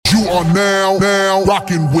You are now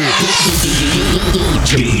rocking with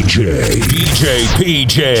DJ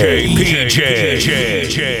PJ.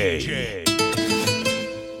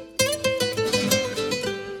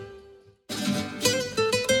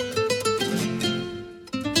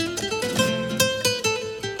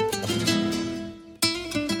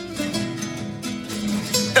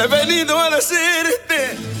 He venido a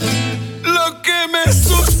decirte lo que me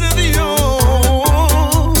sucedió.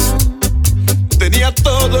 Tenía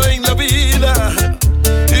todo en la vida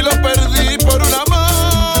y lo perdí por un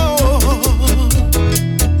amor.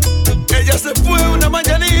 Ella se fue una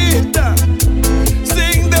mañanita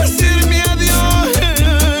sin decirme adiós,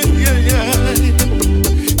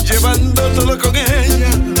 llevando todo con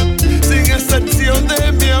ella sin excepción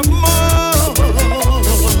de mi amor.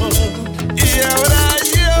 Y ahora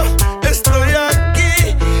estoy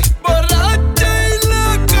aquí, borracha y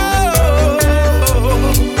loco.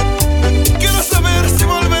 Quiero saber si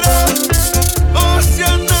volverá o si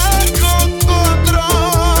anda con otro.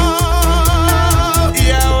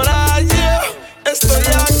 Y ahora yo estoy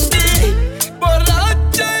aquí,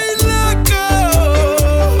 borracha y loco,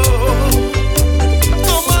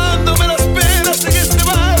 tomándome las penas en este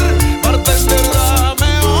bar. Bartender,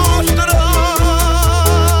 dame otro.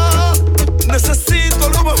 Necesito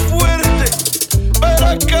algo más fuerte para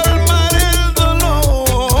calmar el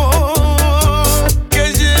dolor que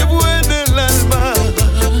llevo en el alma.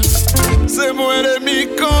 Se muere mi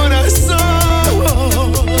corazón.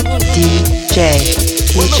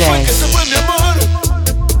 ¿Cuándo fue que se fue mi amor?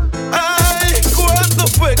 Ay, ¿cuándo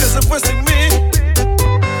fue que se fue sin mí?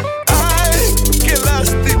 Ay, qué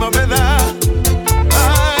lástima me da.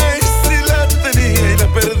 Ay, si la tenía y la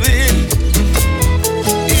perdí.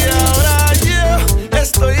 Y ahora yo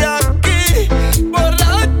estoy aquí,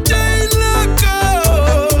 borracha y loco.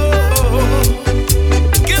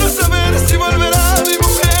 Quiero saber si volverá mi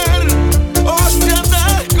mujer o si anda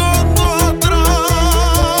con otro.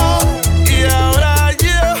 Y ahora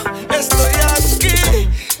yo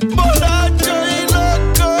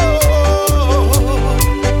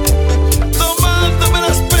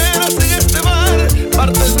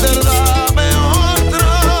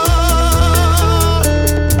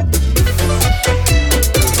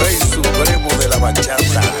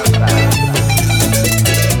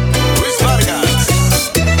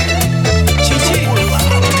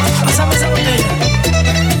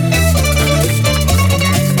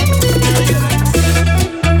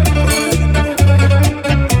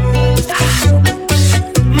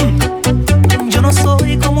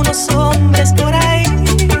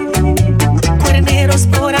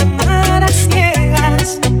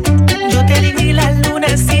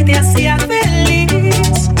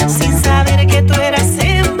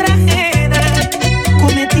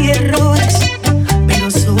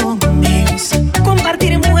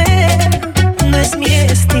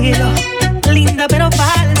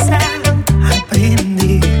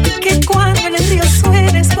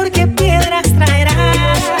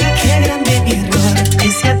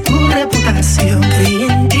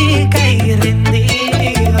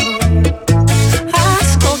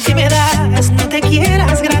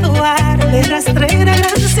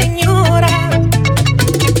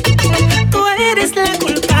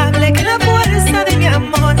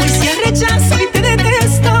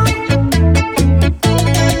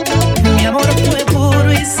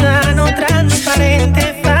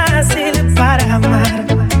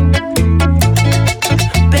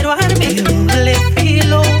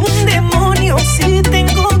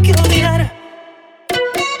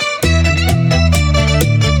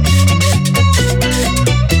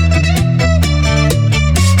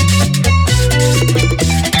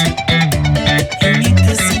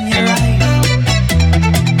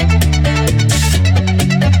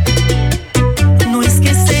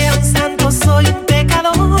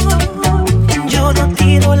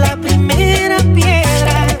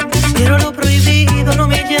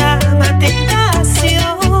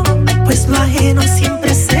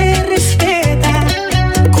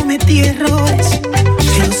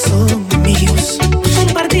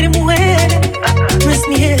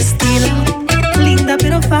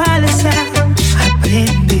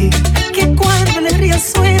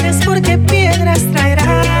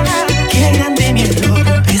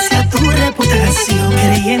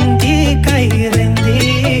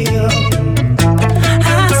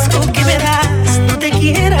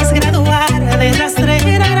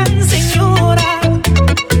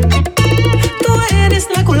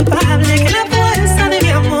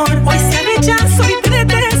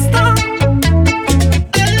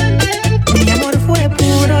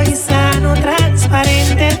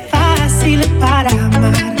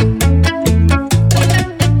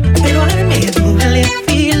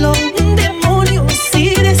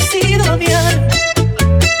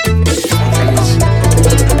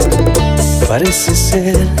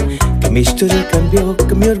Mi historia cambió,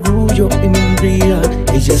 que mi orgullo y mi hombría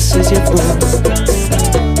ella se llevó.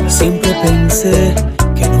 Siempre pensé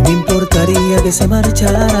que no me importaría que se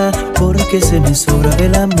marchara, porque se me sobra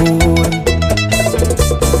el amor.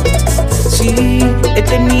 Sí, he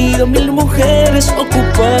tenido 1000 mujeres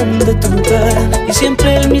ocupando tu lugar, y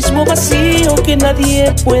siempre el mismo vacío que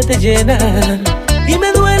nadie puede llenar. Y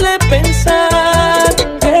me duele pensar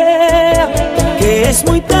que es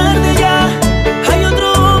muy tarde ya. Hay otro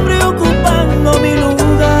hombre ocupando mi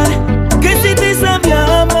lugar, que sí te sabe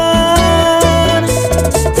amar.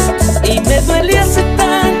 Y me duele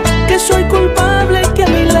aceptar que soy culpable, que a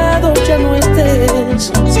mi lado ya no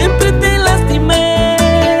estés. Siempre te lastimé.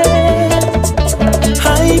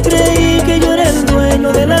 Ay, creí que yo era el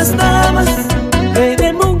dueño de las damas, rey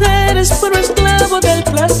de mujeres, pero esclavo del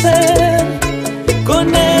placer.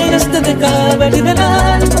 Con ellas te dejaba el del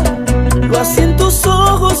alma. Lo hacía en tus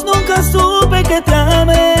ojos, nunca supe que te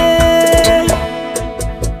amé.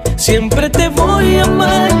 Siempre te voy a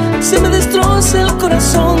amar. Se me destroza el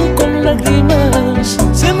corazón con lágrimas,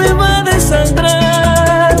 se me va a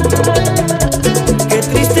desangrar. Qué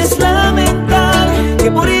triste es lamentar que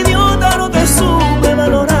por idiota no te supe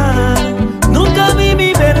valorar. Nunca vi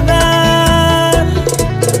mi verdad,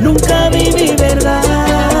 nunca vi mi verdad.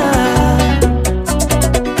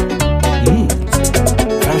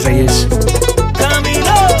 Reyes,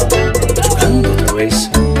 Camilo, tocando otra vez.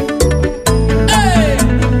 ¡Hey!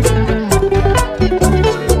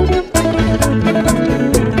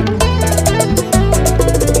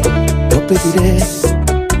 No pediré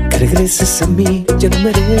que regreses a mí, ya no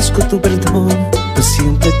merezco tu perdón, pues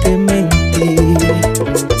siempre te mentí.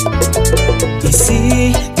 Y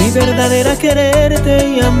sí, mi verdad era quererte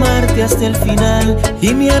y amarte hasta el final, y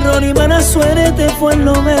mi error y mala suerte fue el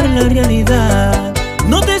no ver la realidad.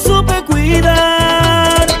 No te supe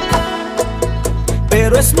cuidar,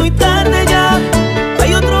 pero es muy tarde ya.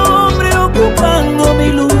 Hay otro hombre ocupando mi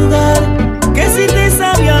lugar, que sí te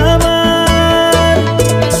sabe amar.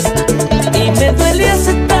 Y me duele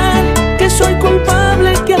aceptar que soy culpable,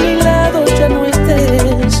 que a mi lado ya no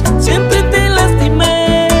estés. Siempre te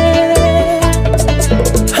lastimé.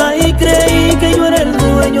 Ay, creí que yo era el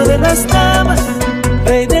dueño de las damas,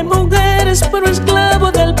 rey de mujeres, pero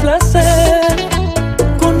esclavo del placer.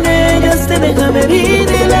 Te deja medir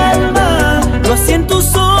el alma. Lo hacía en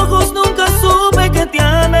tus ojos, nunca supe que te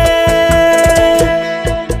amé.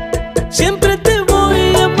 Siempre te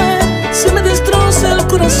voy a amar. Se me destroza el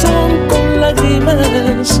corazón con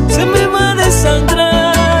lágrimas, se me va a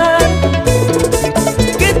desangrar.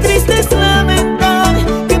 Qué triste es lamentar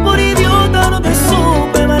que por idiota no te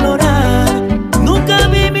supe valorar. Nunca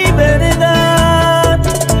vi mi verdad,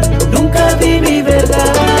 nunca vi mi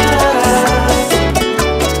verdad.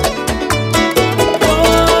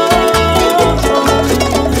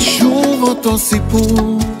 אותו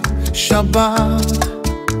סיפור שבת,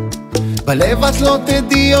 בלב את לא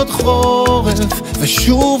תדעי עוד חורף,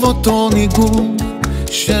 ושוב אותו ניגון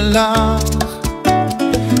שלך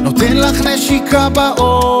נותן לך נשיקה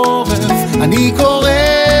בעורף. אני קורא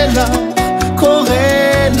לך,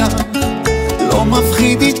 לא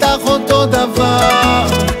מפחיד איתך אותו דבר.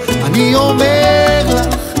 אני אומר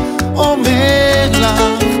לך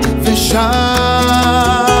ושר,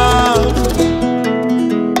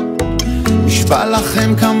 נשבע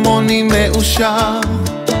לכם כמוני מאושר,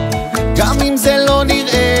 גם אם זה לא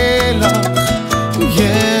נראה לך.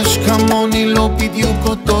 יש כמוני לא בדיוק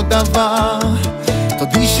אותו דבר,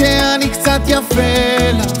 תודי שאני קצת יפה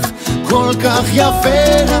לך, כל כך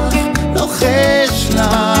יפה לך, לוחש לך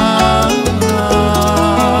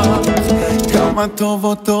כמה טוב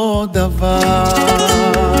אותו דבר.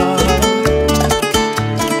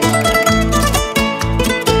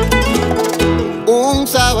 Un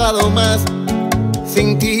sábado más sin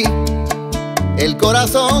ti, el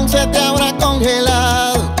corazón se te habrá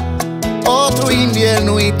congelado. Otro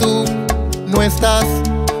invierno y tú no estás,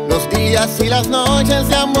 los días y las noches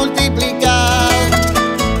se han multiplicado.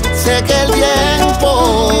 Sé que el tiempo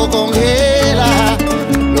congela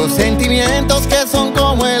los sentimientos que son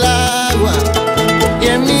como el agua, y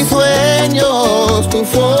en mis sueños tu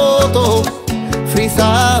foto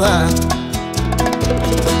frisada.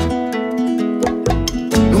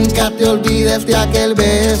 Nunca te olvides de aquel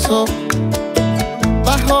beso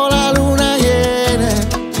bajo la luna llena,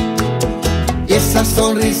 y esa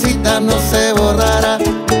sonrisita no se borrará.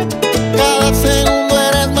 Cada segundo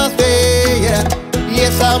eres más bella, y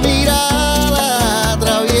esa mirada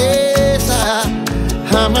traviesa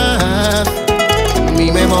jamás mi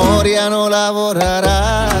memoria no la borrará.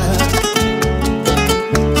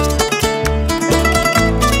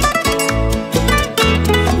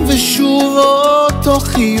 ושוב אותו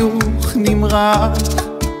חיוך מזרח.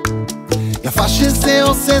 יפה שזה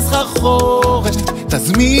עושה סחרחורת,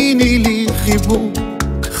 תזמיני לי חיבוק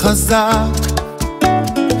חזק.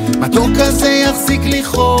 מתוק כזה יחזיק לי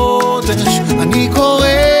חודש, אני קורא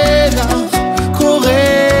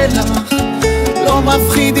לך, לא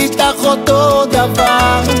מפחיד איתך אותו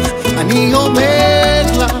דבר. אני אומר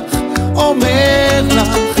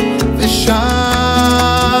לך, ושר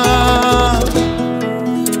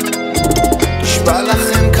נשבע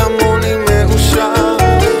לכם כמוני מאושר,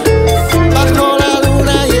 בכל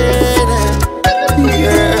הלונה ילד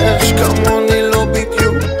יש כמוני לא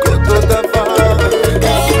בדיוק אותו דבר.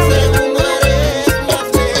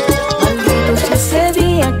 Maldito sea ese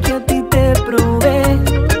día que a ti te probé,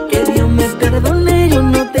 que Dios me perdone, yo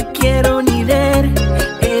no te quiero ni ver.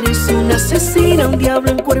 Eres una asesina, un diablo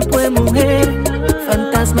en cuerpo de mujer,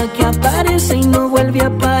 fantasma que aparece y no vuelve a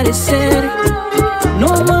aparecer. No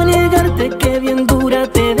voy a negarte que bien dura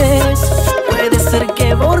te ves, puede ser que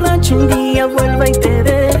borracho un día vuelva y te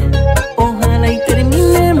dé. Ojalá y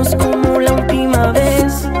terminemos como la última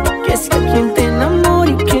vez, que sea quien te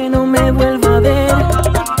enamore y que no me vuelva a ver.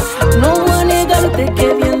 No voy a negarte que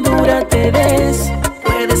bien dura te ves,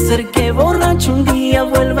 puede ser que borracho un día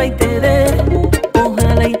vuelva y te dé.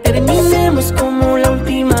 Ojalá y terminemos como la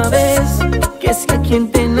última vez, que sea quien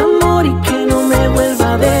te enamore y que no me vuelva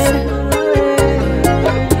a ver.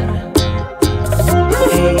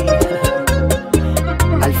 Hey,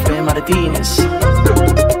 Alfred Martínez.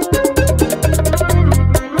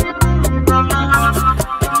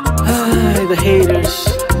 Ay, the haters.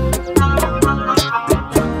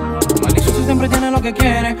 Malicioso siempre tiene lo que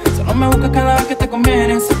quiere, solo me busca cada vez que te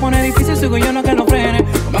conviene. Se pone difícil, sigo yo no que no frene.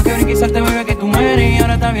 Por más que brinquizarte, bebé, que tú mueres y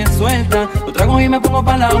ahora está bien suelta. Lo trago y me pongo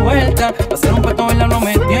pa' la vuelta, pa' hacer un puesto bailar no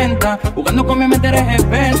me tienta. Jugando con mi mente eres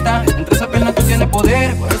experta, entre esas piernas tú tienes poder,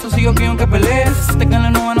 por eso sigo aquí aunque pelees. Si te caen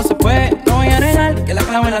la nueva no se puede, no voy a negar que la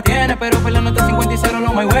clave la tiene, pero peleando este 50 y 0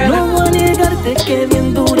 lo más huele. No voy a negarte que bien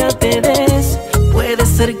dura te ves, puede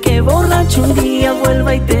ser que borracho un día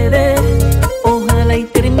vuelva y te dé. Ojalá y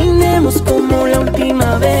terminemos como la última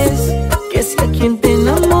vez, que sea quien te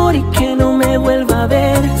enamore y que no me vuelva a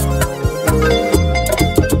ver.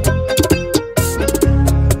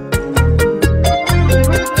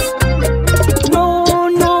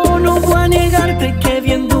 No voy a negarte que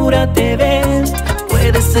bien dura te ves,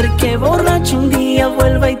 puede ser que borracho un día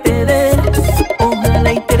vuelva y te dé.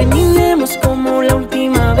 Ojalá y terminemos como la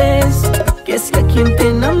última vez, que sea quien te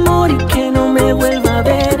enamore y que no me vuelva a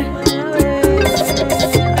ver.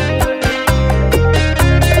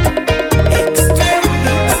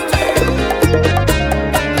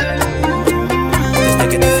 Desde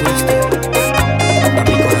que te fuiste, a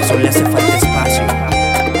mi corazón le hace falta espacio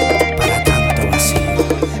para tanto vacío.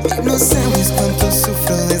 No sabes cuánto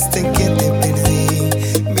sufro desde que te perdí.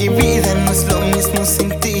 Mi vida no es lo mismo sin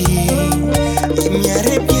ti, y me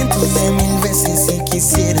arrepiento de 1000 veces si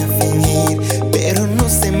quisiera fingir, pero no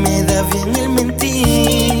se me da bien el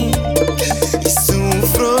mentir. Y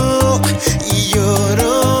sufro y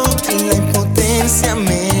lloro, la impotencia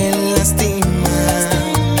me lastima.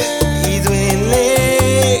 Y duele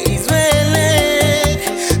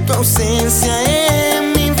tu ausencia en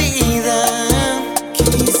mi vida.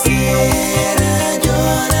 Quisiera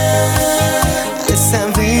llorar al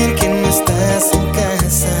saber que no estás en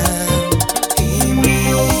casa, y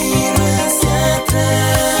miro hacia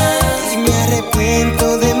atrás y me arrepiento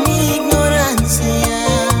de mi ignorancia.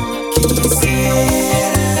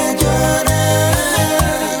 Quisiera llorar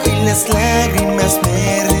y las lágrimas me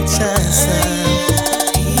rechazan,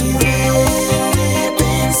 y duele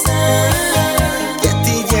pensar que a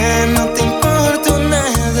ti ya no te importo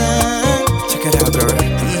nada. Check it out, girl.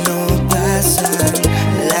 No pasan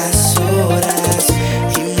las horas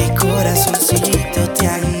y mi corazoncito te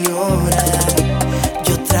añora.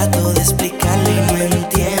 Yo trato de explicarle y no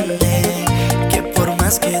entiende que por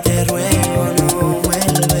más que te ruego no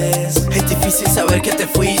vuelves. Es difícil saber que te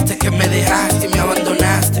fuiste, que me dejaste y me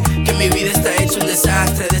abandonaste, que mi vida está hecha un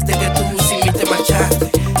desastre desde que tú sin mí te marchaste,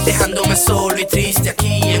 dejándome solo y triste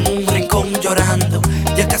aquí en un rincón llorando.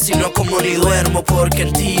 Ya casi no como ni duermo porque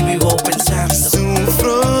en ti vivo pensando.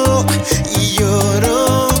 Sufro y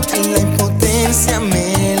lloro, la impotencia me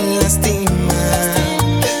lastima.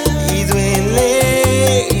 Y duele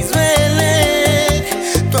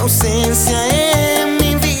tu ausencia en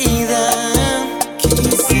mi vida.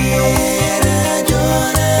 Quisiera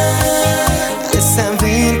llorar al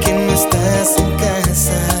saber que no estás en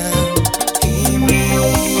casa, y miro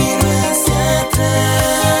hacia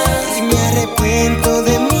atrás y me arrepiento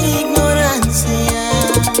de mi ignorancia.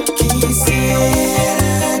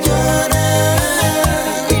 Quisiera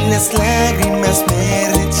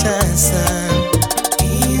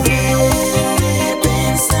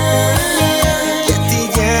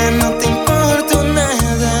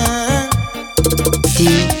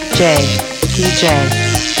DJ.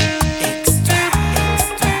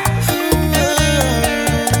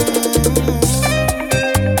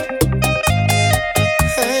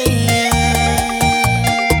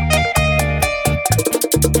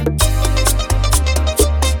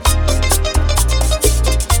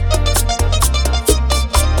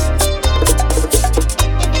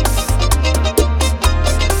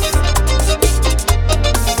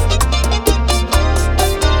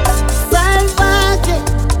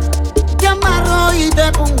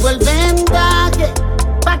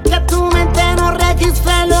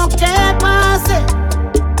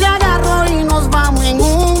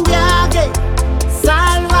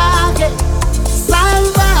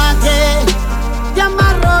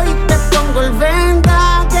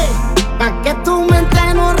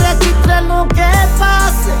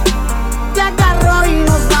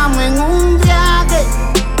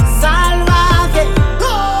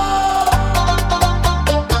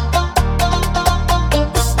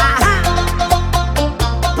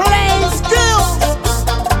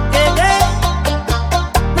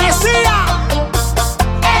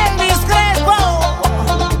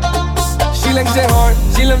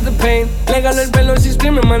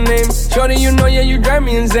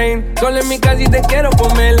 Solo en mi casa y te quiero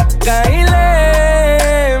comer.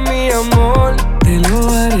 Caíle, mi amor, te lo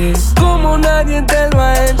haré como nadie te lo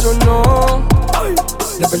ha hecho, no.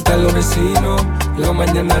 Despertar los vecinos, la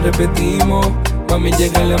mañana repetimos. Mami,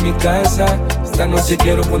 llegale a mi casa, esta noche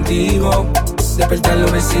quiero contigo. Despertar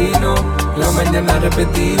los vecinos, la mañana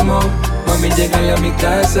repetimos. Mami, llegale a mi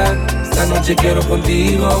casa, esta noche quiero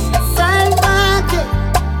contigo. Salvaje,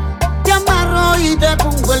 te amarro y te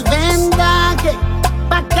pongo el vendaje.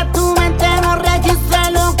 Pa' que tu mente no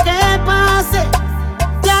registre lo que pase.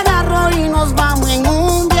 Te agarro y nos vamos en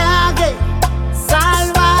un viaje.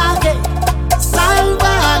 Salvaje,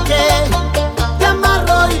 salvaje. Te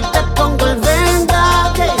amarro y te pongo el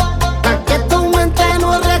vendaje. Pa' que tu mente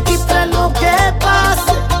no registre lo que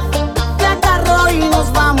pase. Te agarro y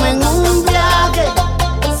nos vamos en un viaje.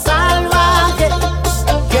 Salvaje.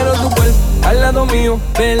 Quiero tu cuerpo al lado mío,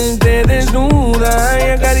 verte desnuda y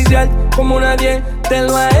acariciar como nadie te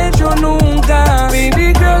lo ha hecho nunca.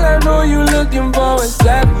 Baby girl, I know you looking for a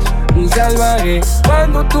savage, un salvaje.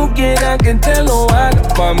 Cuando tú quieras que te lo haga,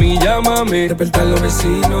 mami, llámame. Despertar los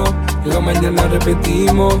vecinos, en la mañana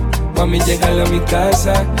repetimos. Mami, llegale a mi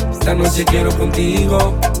casa, esta noche quiero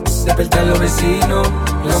contigo. Despertar los vecinos,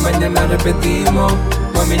 en la mañana repetimos.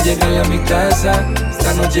 Mami, llegale a mi casa,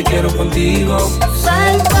 esta noche quiero contigo.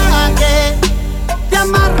 Salvaje, te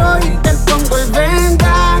amarro y te pongo el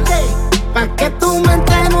vendaje. Pa' que tu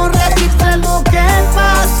mente no registre lo que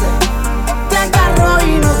pase. Te agarro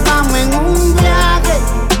y nos vamos en un viaje.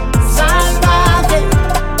 Salvaje,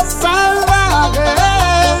 salvaje.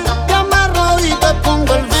 Te amarro y te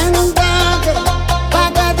pongo el vendaje.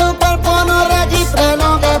 Pa' que tu cuerpo no registre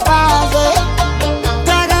lo que pase.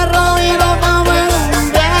 Te agarro y nos vamos en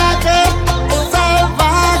un viaje.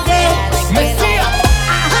 Salvaje.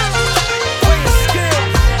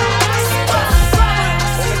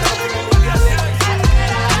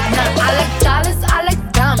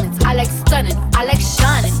 I like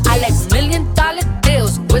shining, I like $1 million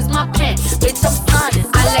deals. Where's my pen? Bitch, I'm signing.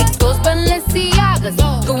 I like those Balenciagas,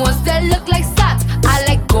 the ones that look like socks. I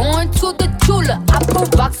like going to the Tula. I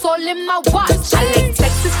put rocks all in my watch. I like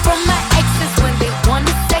texts from my exes when they want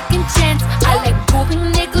a second chance. I like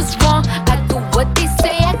proving niggas wrong. I do what they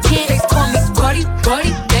say I can't. They call me Cardi,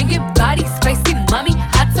 Cardi, banging body, spicy mommy,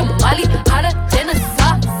 hot tamale, hotter than a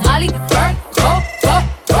Somali.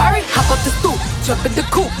 Ferrari, hop up the stoop, jump in the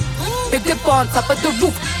coupe. Big dip on top of the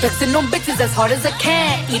roof, flexing on bitches as hard as I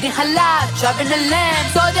can. Eating halal, driving a lamb.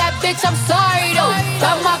 So that bitch, I'm sorry though.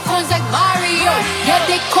 Got my coins like Mario. Yeah,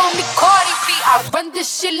 they call me Cardi B. I run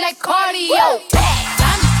this shit like cardio.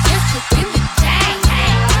 I'm district in the gang.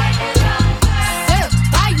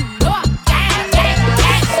 Certified, you know I'm gang.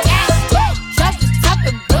 Drop the top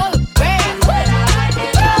and blow the brand.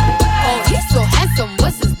 Oh, he's so handsome,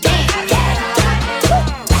 what's his name?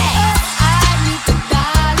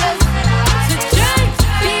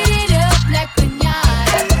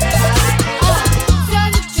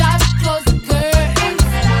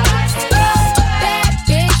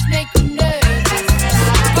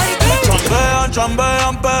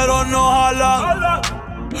 Chambean pero no jalan.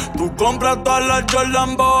 Tú compras todas las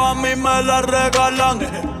Jordan, a mí me las regalan.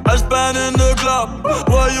 I spend in the club,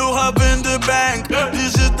 what you have in the bank.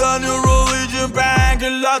 This is the new religion bank,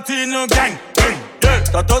 el Latino gang.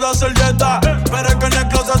 Está toda servieta, pero es que en el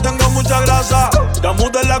closet tengo mucha grasa. Ya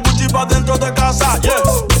mudé la Gucci pa' dentro de casa, yeah.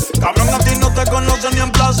 Cabrón, a ti no te conocen ni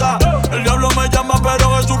en plaza. El diablo me llama,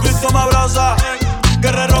 pero Jesucristo me abraza.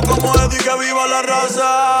 Guerrero con la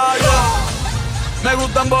raza. Me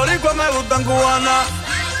gustan boricua, me gustan cubana.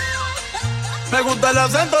 Me gusta el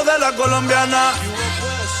acento de la colombiana.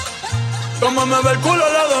 Como me ve el culo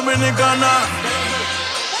la dominicana.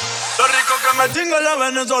 Lo rico que me chinga la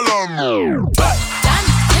venezolana.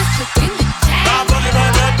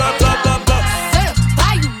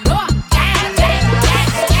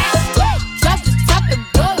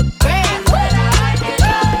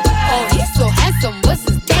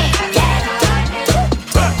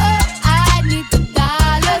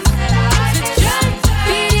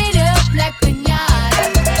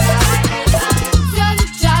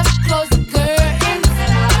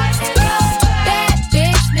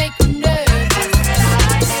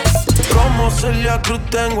 Cruz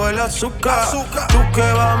tengo el azúcar. Tú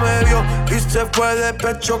que va medio y se fue de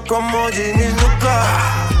pecho como Ginny Luca.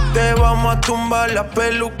 Te vamos a tumbar la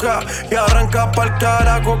peluca y arranca pa'l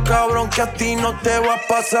carajo, cabrón, que a ti no te va a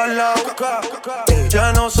pasar la boca.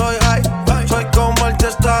 Ya no soy high, soy como el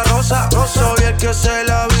Testarossa. Soy el que se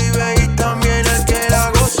la vive y también el que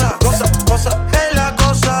la goza. Goza, es la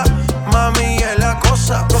cosa, mami es la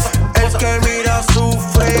cosa. El que mira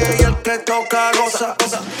sufre y el que toca goza.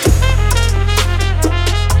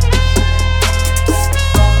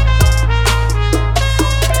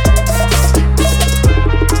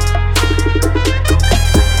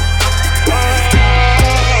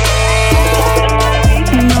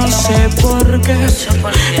 No sé por qué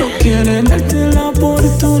no quieren darte la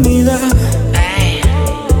oportunidad.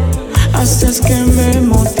 Haces que me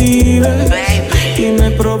motive y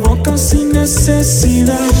me provocas sin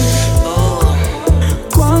necesidad.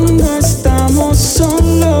 Cuando estamos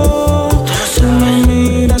solos, tú me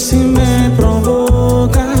miras y me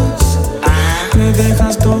provocas. Me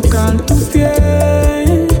dejas tocar tu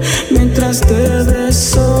piel mientras te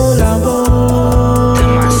beso la boca.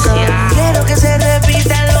 Quiero que se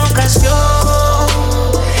repita la ocasión.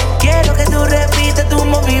 Quiero que tú repitas tu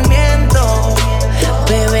movimiento.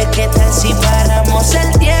 Bebé, ¿qué tal si paramos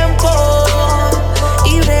el tiempo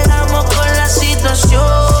y bregamos con la situación?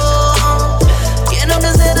 Quiero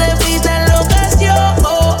que se repita la ocasión.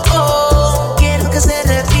 Quiero que se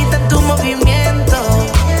repita tu movimiento.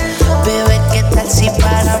 Bebé, ¿qué tal si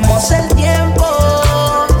paramos el tiempo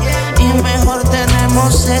y mejor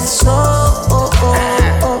tenemos sexo?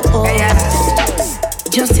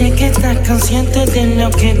 Yo sé que estás consciente de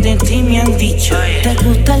lo que de ti me han dicho. Te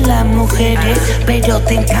gustan las mujeres, pero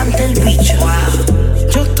te encanta el bicho.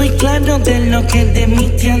 Yo estoy claro de lo que de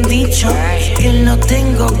mí te han dicho. Que lo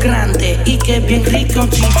tengo grande y que bien rico,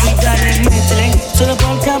 chico. Y dale, métele, solo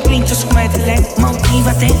por caprichos, métele.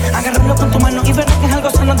 Motívate, agárralo con tu mano y verás que es algo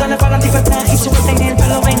sano. Dale para libertad y súbete en el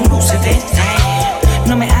pelo, ven, lúcete.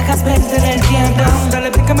 No me hagas perder el tiempo. Dale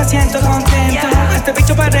bien que me siento contento. Este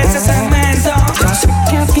bicho parece cemento. Yo sé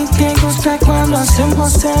que a ti te gusta cuando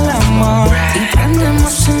hacemos el amor y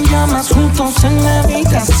prendemos en llamas juntos en la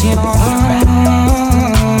habitación.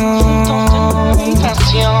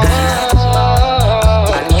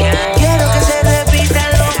 Quiero que se repita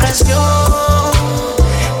la ocasión.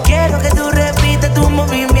 Quiero que tú repitas tu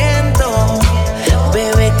movimiento.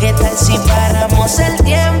 Bebé, ¿qué tal si paramos el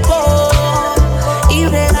tiempo y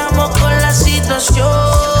bregamos con la situación?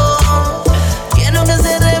 Quiero que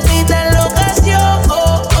se repita la ocasión.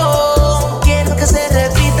 Quiero que se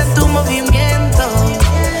repita tu movimiento.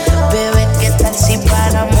 Bebé, ¿qué tal si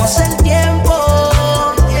paramos el tiempo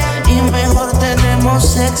y mejor tenemos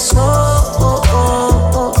sexo?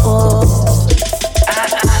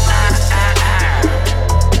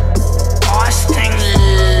 Austin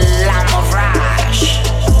Lamorage,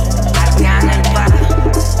 Arteana el Bar,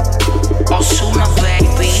 Ozuna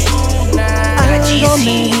baby. Algo me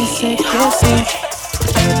dice que sí.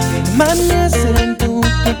 Amanecer en tu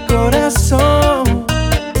corazón.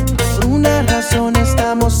 Por una razón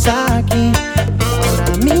estamos aquí.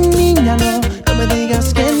 Ahora mi niña no me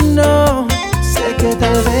digas que no. Sé que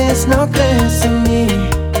tal vez no crees en mí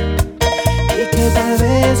y que tal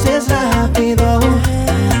vez es rápido.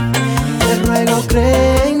 Te ruego,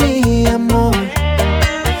 cree en mi amor.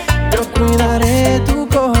 Yo cuidaré tu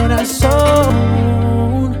corazón.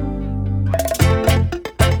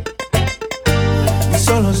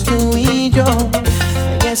 Solos tú y yo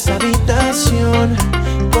en esa habitación.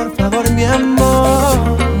 Por favor, mi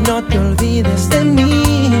amor, no te olvides de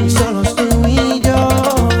mí. Solos tú y yo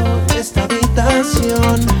en esta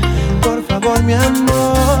habitación. Por favor, mi amor.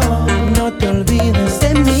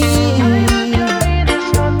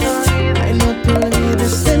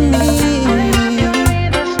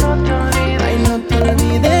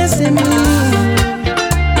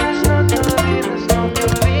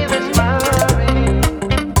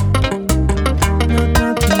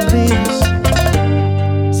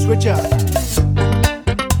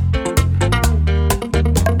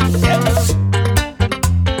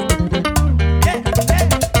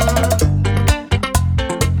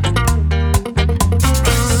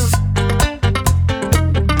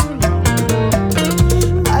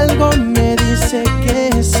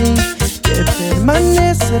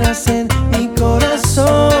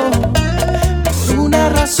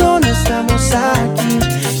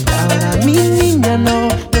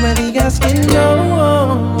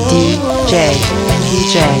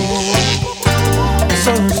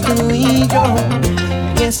 Somos tú y yo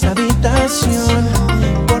en esta habitación.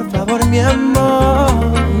 Por favor, mi amor,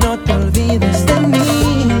 no te olvides de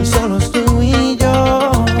mí. Solos tú y yo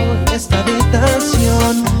en esta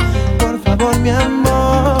habitación. Por favor, mi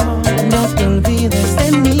amor, no te olvides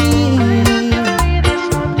de mí.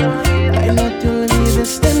 Ay, no te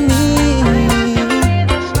olvides de mí.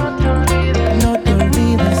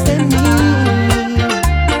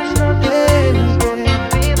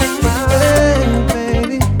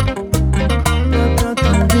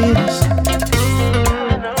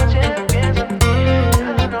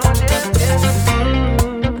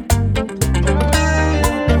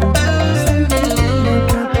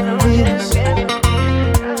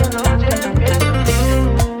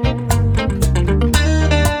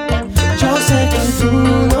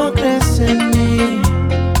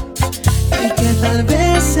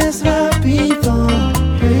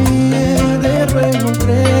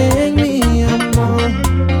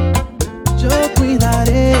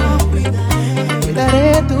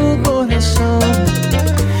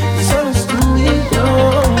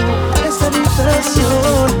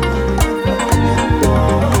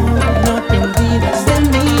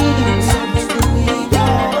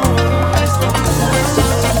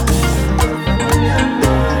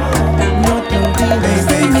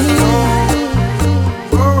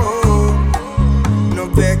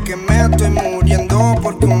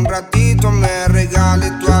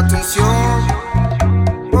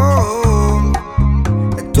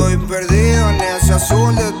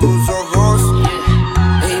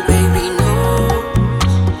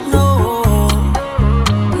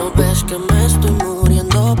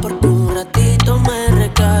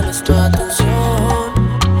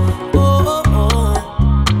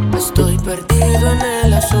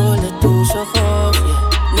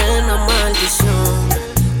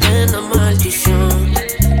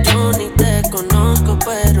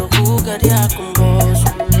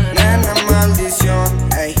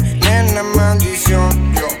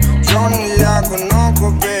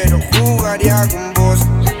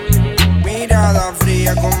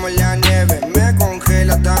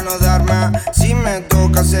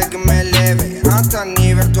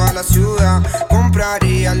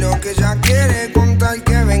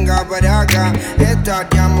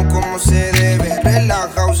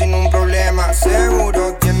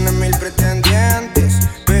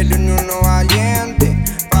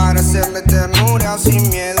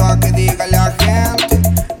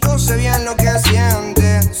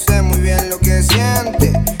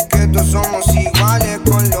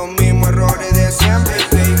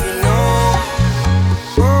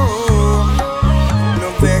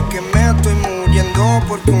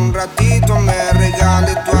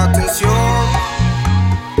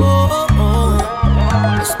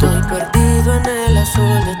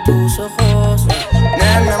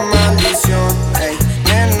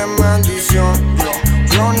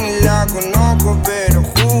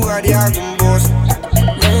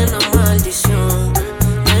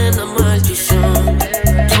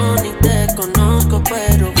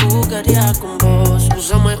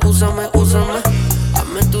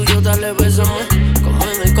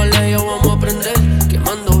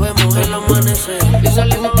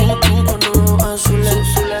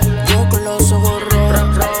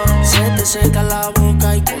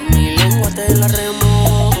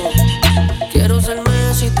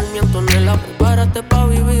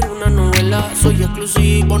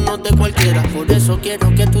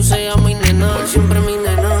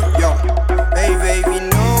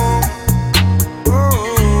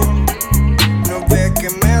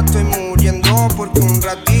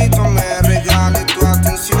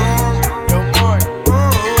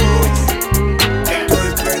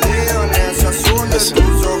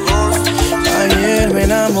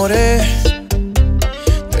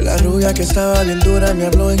 Que estaba bien dura, me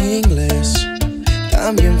habló en inglés,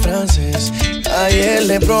 también francés. Ayer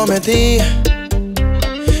le prometí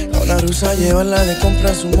a una rusa llevarla de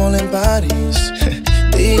compras a un mall en París.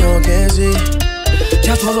 Dijo que sí.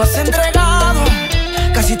 Ya todo has entregado,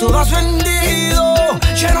 casi todo has vendido.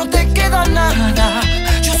 Ya no te queda nada,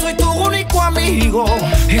 yo soy tu único amigo.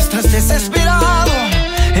 Estás desesperado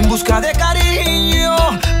en busca de cariño,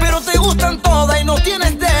 pero te gustan todas y no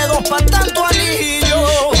tienes dedos para tanto alivio.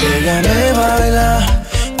 Déjame bailar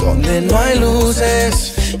donde no hay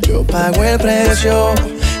luces, yo pago el precio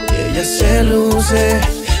y ella se luce.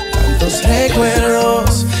 Tantos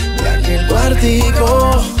recuerdos de aquel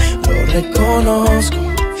cuartico, lo reconozco,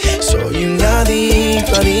 soy un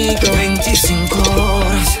adicto, adicto. 25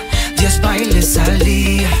 horas, 10 bailes al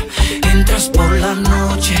día. Entras por la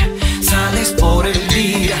noche, sales por el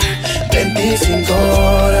día.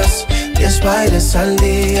 bailes al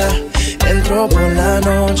día. Entro por la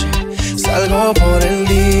noche, salgo por el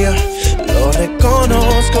día. Lo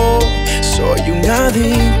reconozco, soy un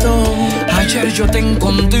adicto. Ayer yo te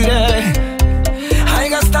encontré ahí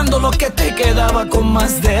gastando lo que te quedaba con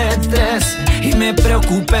más de 3 y me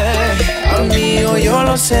preocupé. Amigo, yo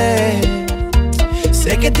lo sé.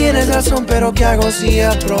 Sé que tienes razón, pero ¿qué hago si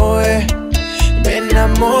aprobé? Me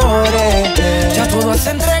enamoré. Ya todo has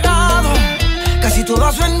entregado, casi todo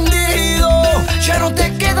has vendido. Ya no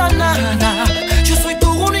te queda nada, yo soy tu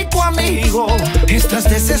único amigo. Estás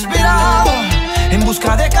desesperado en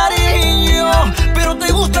busca de cariño, pero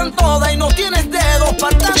te gustan todas y no tienes dedos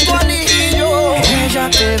para tanto anillo. Ella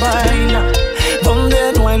te baila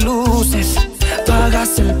donde no hay luces,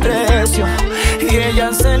 pagas el precio y ella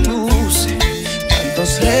se luce.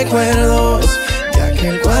 Tantos recuerdos de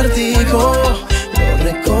aquel cuartico, lo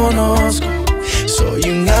reconozco, soy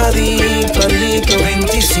un adicto, adicto.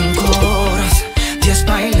 25 horas, 10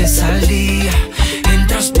 bailes al día,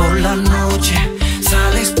 entras por la noche,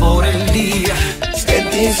 sales por el día.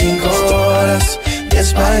 25 horas,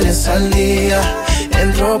 10 bailes al día,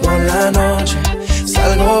 entro por la noche,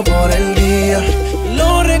 salgo por el día.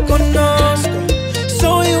 Lo reconozco,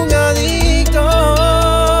 soy un adicto.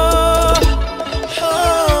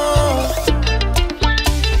 Oh.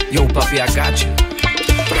 Yo, papi, I got you.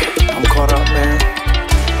 I'm caught up, man.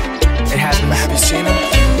 It happened. Have you seen her?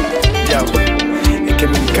 Yo, es que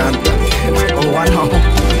me encanta. Oh, I know.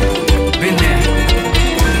 Been there.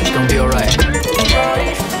 It's gonna be alright.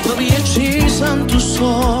 Todavía hechizan tus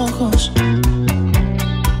ojos,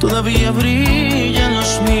 todavía brillan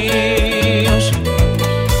los míos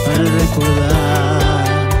al recordar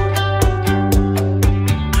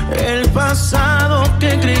el pasado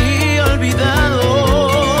que creía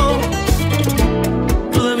olvidado.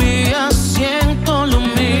 Todavía siento lo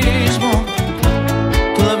mismo,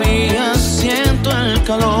 todavía siento el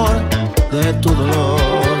calor de tu dolor.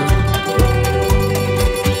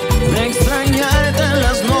 De extrañarte en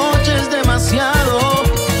las noches demasiado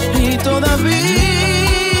y todavía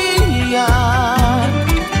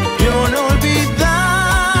yo no he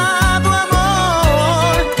olvidado,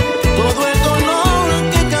 amor, todo el dolor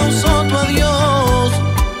que causó tu adiós,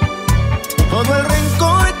 todo el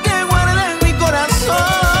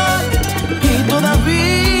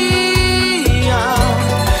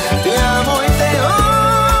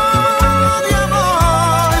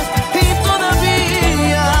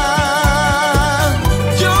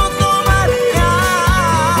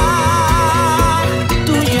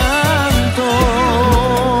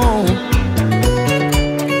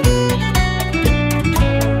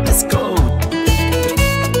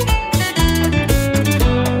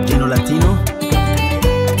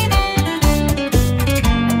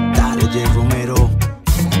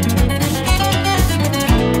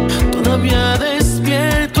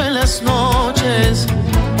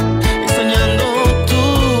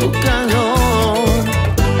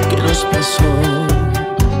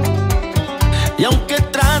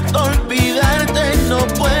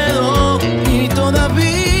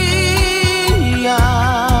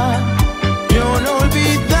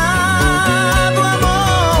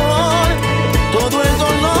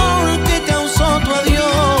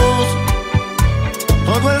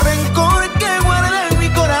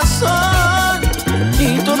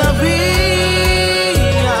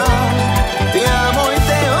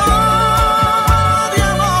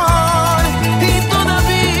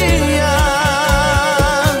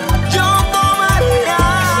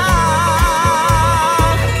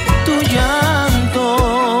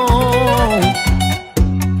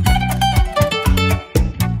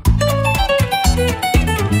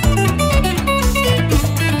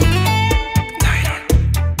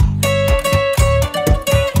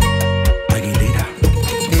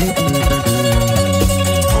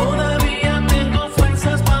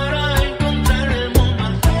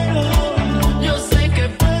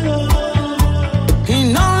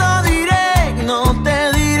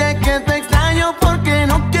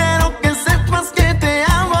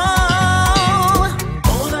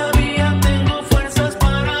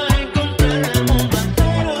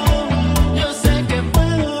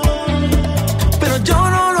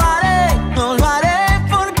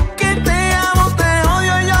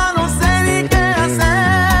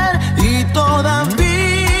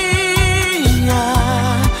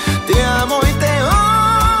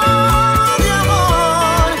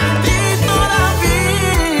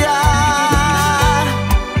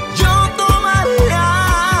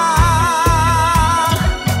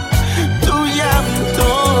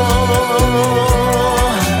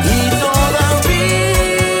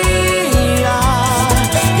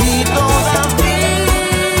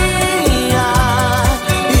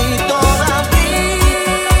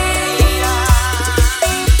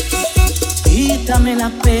Quítame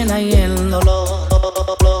la pena y el dolor.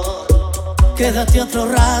 Quédate otro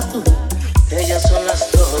rato, ellas son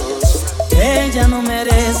las dos. Ella no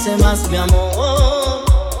merece más mi amor.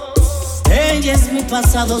 Ella es mi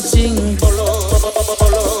pasado sin color.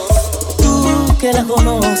 Tú que la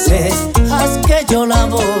conoces, haz que yo la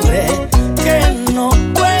borre, que no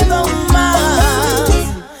puedo más.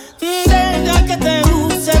 Deja que te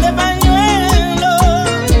use de pañuelo,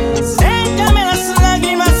 sécame las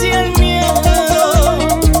lágrimas y el miedo.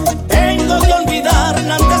 Tengo que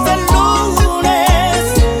olvidarla antes del lunes.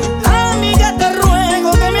 Amiga, te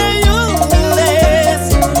ruego que me ayudes.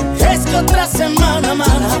 Es que otra semana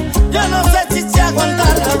mala, yo no sé si se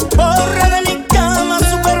aguantarla. Borra de mi cama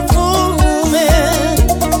su perfume.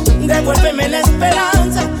 Devuélveme la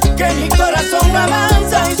esperanza, que mi corazón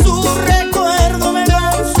avanza y su recuerdo me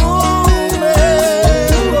consume.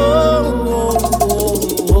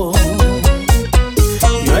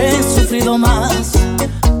 Yo he sufrido más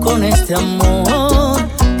con este amor,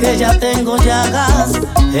 que ya tengo llagas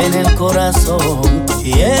en el corazón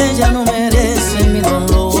y ella no merece mi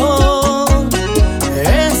dolor.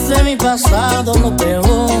 Es de mi pasado lo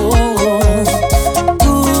peor.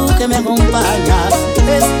 Tú que me acompañas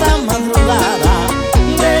esta madrugada,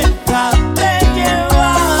 déjate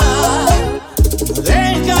llevar.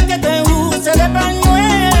 Deja que te use de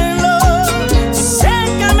pañuelo,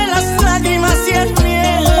 sécame las lágrimas y el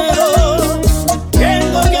miedo.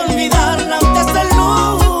 Tengo que olvidarla antes del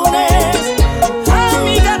lunes.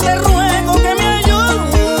 Amiga, te ruego que me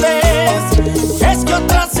ayudes. Es que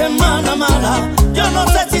otra semana mala, yo no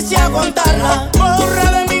sé si se aguantarla. Borra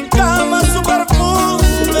de mi cama su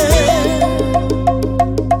perfume.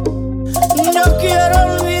 Yo quiero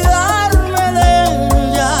olvidarme de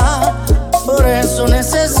ella, por eso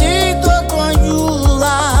necesito tu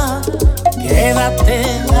ayuda. Quédate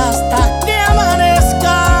hasta que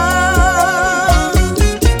amanezca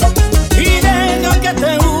y deja que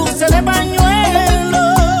te use de pañuelo,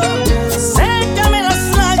 sécame las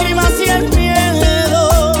lágrimas y el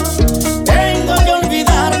miedo. Tengo que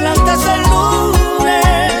olvidarla antes del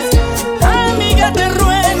lunes. Amiga, te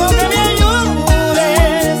ruego que me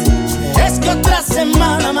ayudes. Es que otra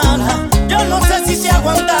semana mala, yo no sé si se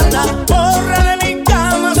aguantarla. Borra de mi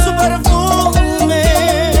cama su perfume.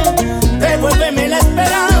 Devuélveme la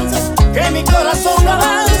esperanza, que mi corazón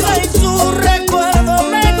avanza y su recuerdo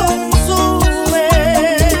me consume.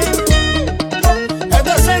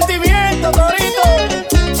 Este sentimiento, Torito.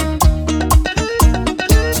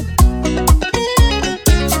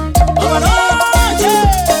 Buenas noches.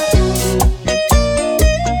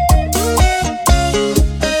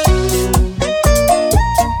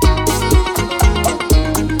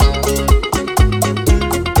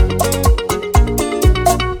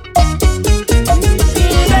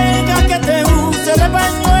 Deja que te use de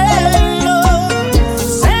pañuelo,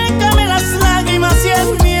 sécame las lágrimas y el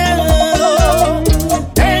miedo.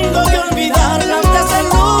 Tengo que olvidarla antes del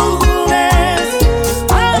lunes.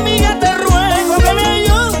 Amiga, te ruego que me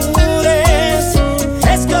ayudes.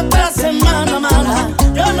 Es que otra semana mala,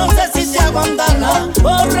 yo no sé si se aguantarla.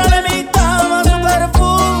 Borra de mi cama su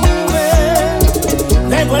perfume.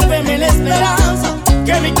 Devuélveme la esperanza,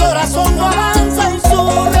 que mi corazón no avanza y su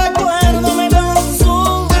recuerdo me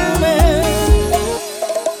consume.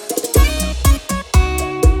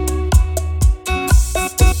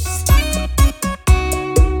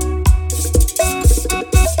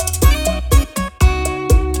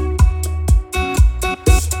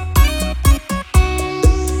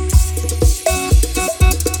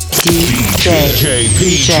 DJ,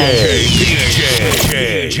 DJ,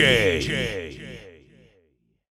 DJ, DJ.